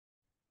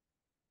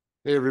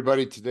Hey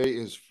everybody, today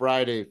is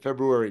Friday,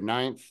 February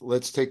 9th.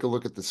 Let's take a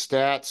look at the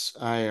stats.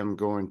 I am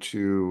going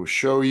to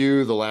show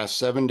you the last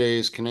 7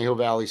 days, Conejo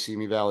Valley,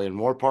 SIMI Valley, and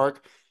Moorpark.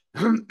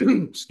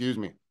 Excuse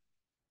me.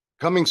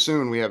 Coming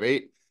soon, we have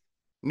 8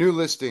 new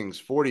listings,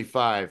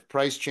 45,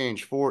 price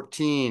change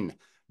 14,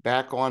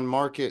 back on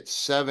market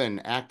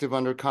 7, active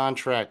under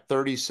contract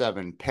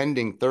 37,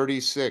 pending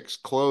 36,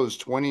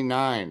 closed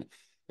 29,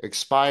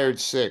 expired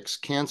 6,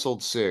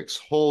 canceled 6,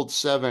 hold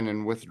 7,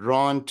 and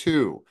withdrawn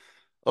 2.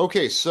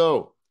 Okay,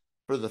 so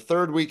for the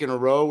third week in a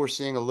row, we're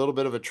seeing a little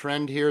bit of a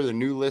trend here. The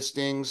new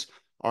listings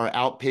are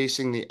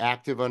outpacing the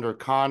active under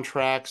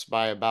contracts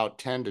by about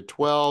 10 to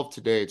 12.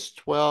 Today it's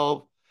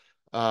 12.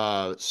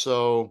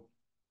 So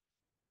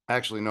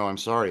actually, no, I'm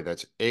sorry,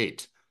 that's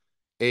 8.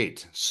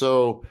 8.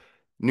 So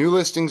new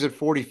listings at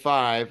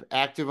 45,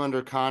 active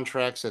under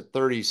contracts at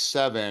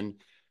 37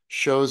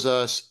 shows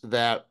us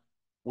that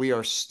we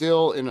are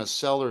still in a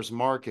seller's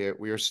market.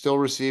 We are still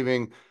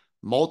receiving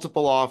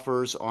multiple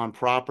offers on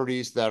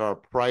properties that are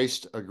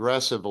priced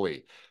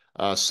aggressively.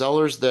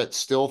 Sellers that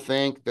still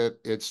think that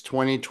it's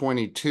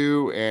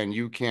 2022 and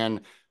you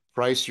can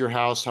price your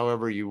house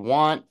however you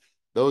want,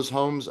 those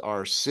homes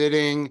are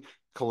sitting,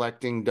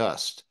 collecting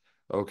dust.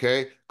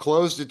 Okay,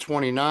 closed at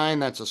 29,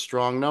 that's a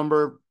strong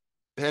number.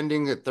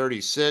 Pending at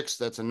 36,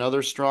 that's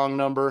another strong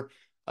number.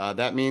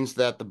 That means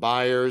that the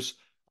buyers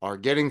are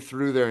getting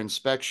through their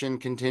inspection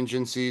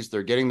contingencies,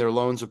 they're getting their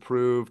loans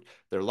approved,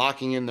 they're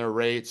locking in their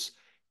rates,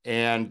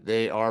 and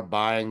they are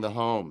buying the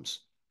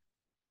homes.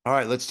 All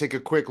right, let's take a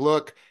quick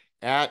look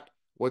at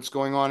what's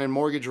going on in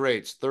mortgage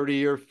rates.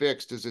 30-year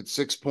fixed is at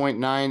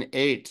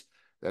 6.98.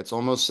 That's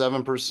almost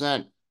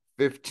 7%.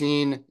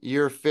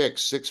 15-year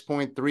fixed,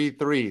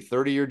 6.33.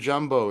 30-year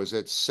jumbo is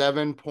at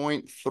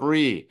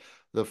 7.3.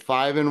 The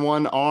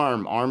 5-in-1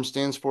 ARM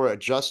stands for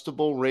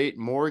adjustable rate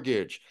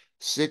mortgage,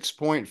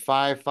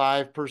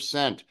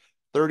 6.55%.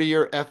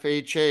 30-year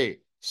FHA,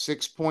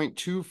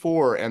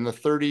 6.24. And the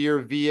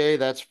 30-year VA,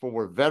 that's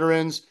for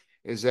veterans,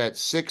 is at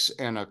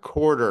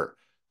 6.25.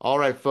 All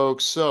right,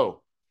 folks.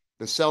 So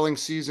the selling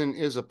season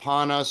is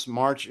upon us.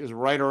 March is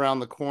right around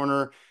the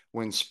corner.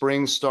 When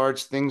spring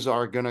starts, things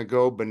are going to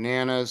go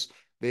bananas.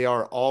 They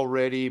are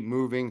already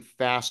moving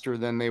faster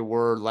than they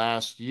were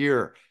last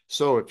year.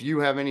 So if you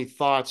have any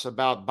thoughts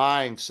about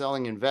buying,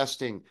 selling,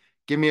 investing,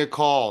 give me a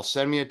call,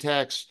 send me a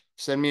text,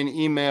 send me an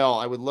email.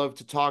 I would love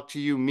to talk to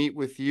you, meet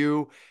with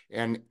you,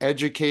 and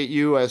educate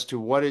you as to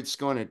what it's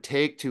going to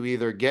take to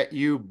either get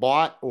you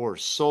bought or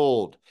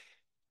sold.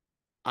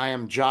 I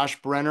am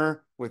Josh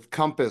Brenner with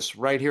Compass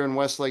right here in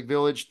Westlake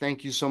Village.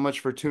 Thank you so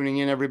much for tuning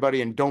in,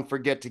 everybody. And don't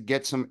forget to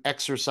get some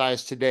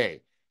exercise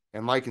today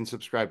and like and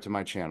subscribe to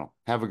my channel.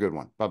 Have a good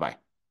one. Bye-bye.